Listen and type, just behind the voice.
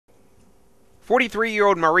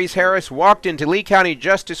43-year-old Maurice Harris walked into Lee County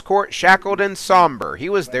Justice Court shackled and somber. He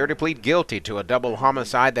was there to plead guilty to a double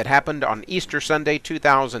homicide that happened on Easter Sunday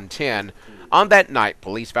 2010. On that night,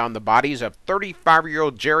 police found the bodies of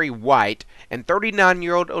 35-year-old Jerry White and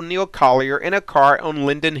 39-year-old O'Neill Collier in a car on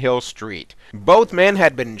Linden Hill Street. Both men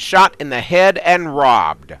had been shot in the head and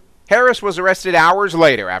robbed. Harris was arrested hours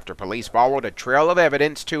later after police followed a trail of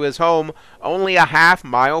evidence to his home only a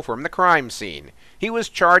half-mile from the crime scene. He was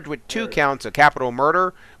charged with 2 counts of capital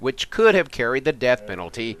murder, which could have carried the death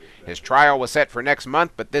penalty. His trial was set for next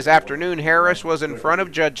month, but this afternoon Harris was in front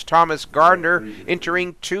of Judge Thomas Gardner,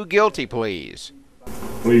 entering 2 guilty pleas.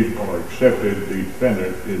 Plea or accepted, the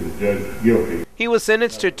defendant is judged guilty. He was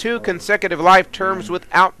sentenced to 2 consecutive life terms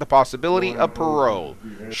without the possibility of parole.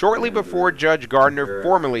 Shortly before Judge Gardner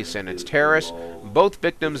formally sentenced Harris, both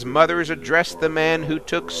victims' mothers addressed the man who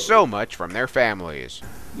took so much from their families.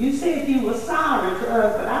 You said you were sorry to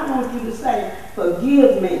us, but I want you to say,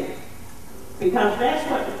 forgive me. Because that's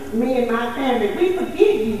what me and my family, we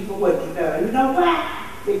forgive you for what you've done. You know why?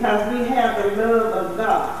 Because we have the love of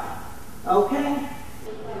God. Okay?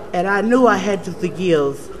 And I knew I had to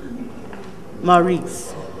forgive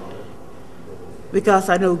Maurice. Because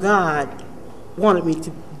I know God wanted me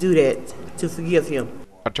to do that, to forgive him.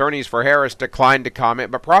 Attorneys for Harris declined to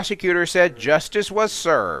comment, but prosecutors said justice was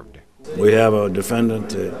served. We have a defendant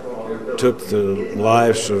that took the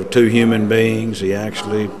lives of 2 human beings. He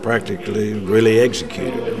actually practically really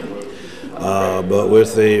executed them. But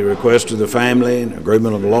with the request of the family and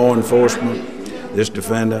agreement of law enforcement, this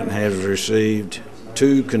defendant has received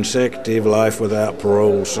 2 consecutive life without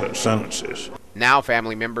parole sentences. Now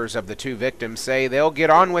family members of the 2 victims say they'll get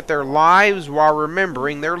on with their lives while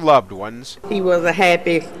remembering their loved ones. He was a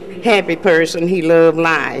happy person. He loved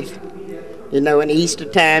life. You know, in Easter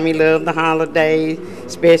time, he loved the holidays,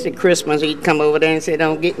 especially Christmas. He'd come over there and say,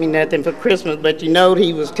 don't get me nothing for Christmas, but you know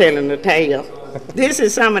he was telling the tale. This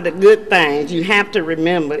is some of the good things you have to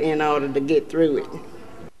remember in order to get through it.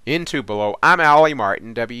 In Tupelo, I'm Allie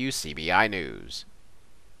Martin, WCBI News.